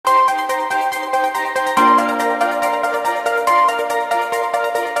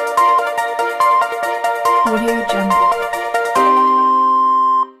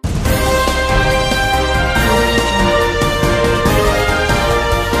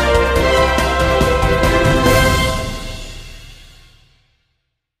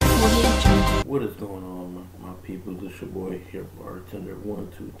Daylight here, bartender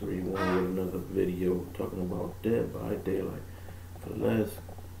 1231 with another video talking about Dead by Daylight. For the last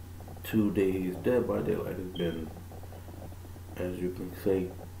 2 days, Dead by Daylight has been, as you can say,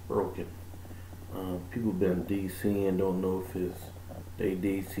 broken. People been DCing, don't know if it's they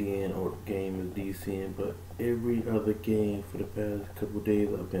DCing or the game is DCing, but every other game for the past couple days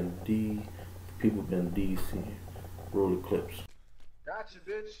people been DCing. Roll the clips. Gotcha,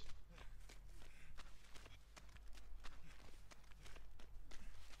 bitch.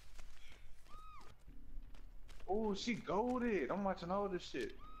 Oh, she golded. I'm watching all this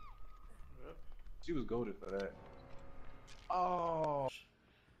shit. Yep. She was golded for that. Oh,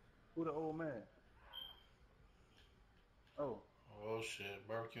 who the old man? Oh. Oh shit,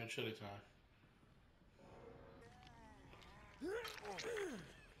 barbecue and chili time.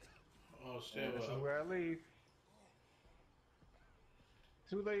 Oh shit, Yeah, this is where I leave.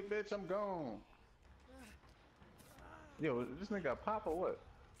 Too late, bitch, I'm gone. Yo, this nigga pop or what?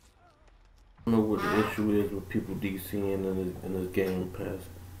 I don't know what the issue is with people DCing in this game past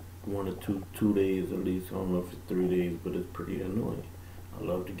 1 or 2 days at least. I don't know if it's 3 days, but it's pretty annoying. I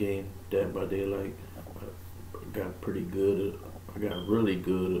love the game, Dead by Daylight. I got pretty good. I got really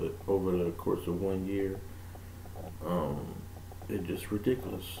good over the course of 1 year. It's just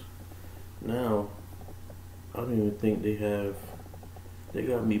ridiculous. Now, I don't even think they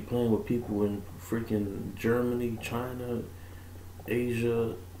got me playing with people in freaking Germany, China,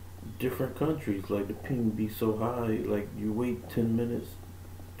 Asia, different countries. Like the ping be so high, like you wait 10 minutes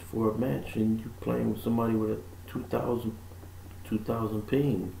for a match and you playing with somebody with a 2000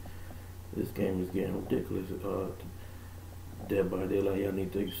 ping. This game is getting ridiculous. Dead by Daylight, y'all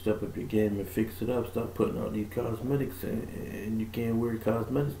need to step up your game and fix it up. Stop putting out these cosmetics, and you can't wear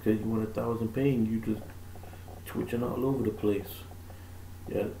cosmetics because you want 1000 ping. You just twitching all over the place.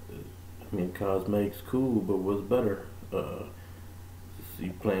 Yeah, I mean cosmetics cool, but what's better?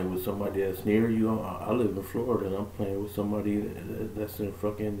 You playing with somebody that's near you. I live in Florida, and I'm playing with somebody that's in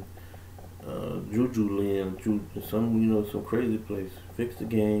fucking Juju land, some crazy place. Fix the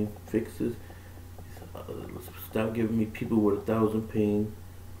game, fix this. Stop giving me people with 1000 ping,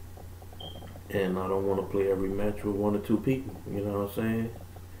 and I don't want to play every match with 1 or 2 people. You know what I'm saying?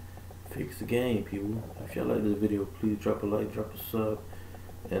 Fix the game, people. If y'all like this video, please drop a like, drop a sub,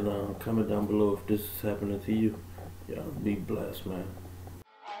 and comment down below if this is happening to you. Y'all be blessed, man.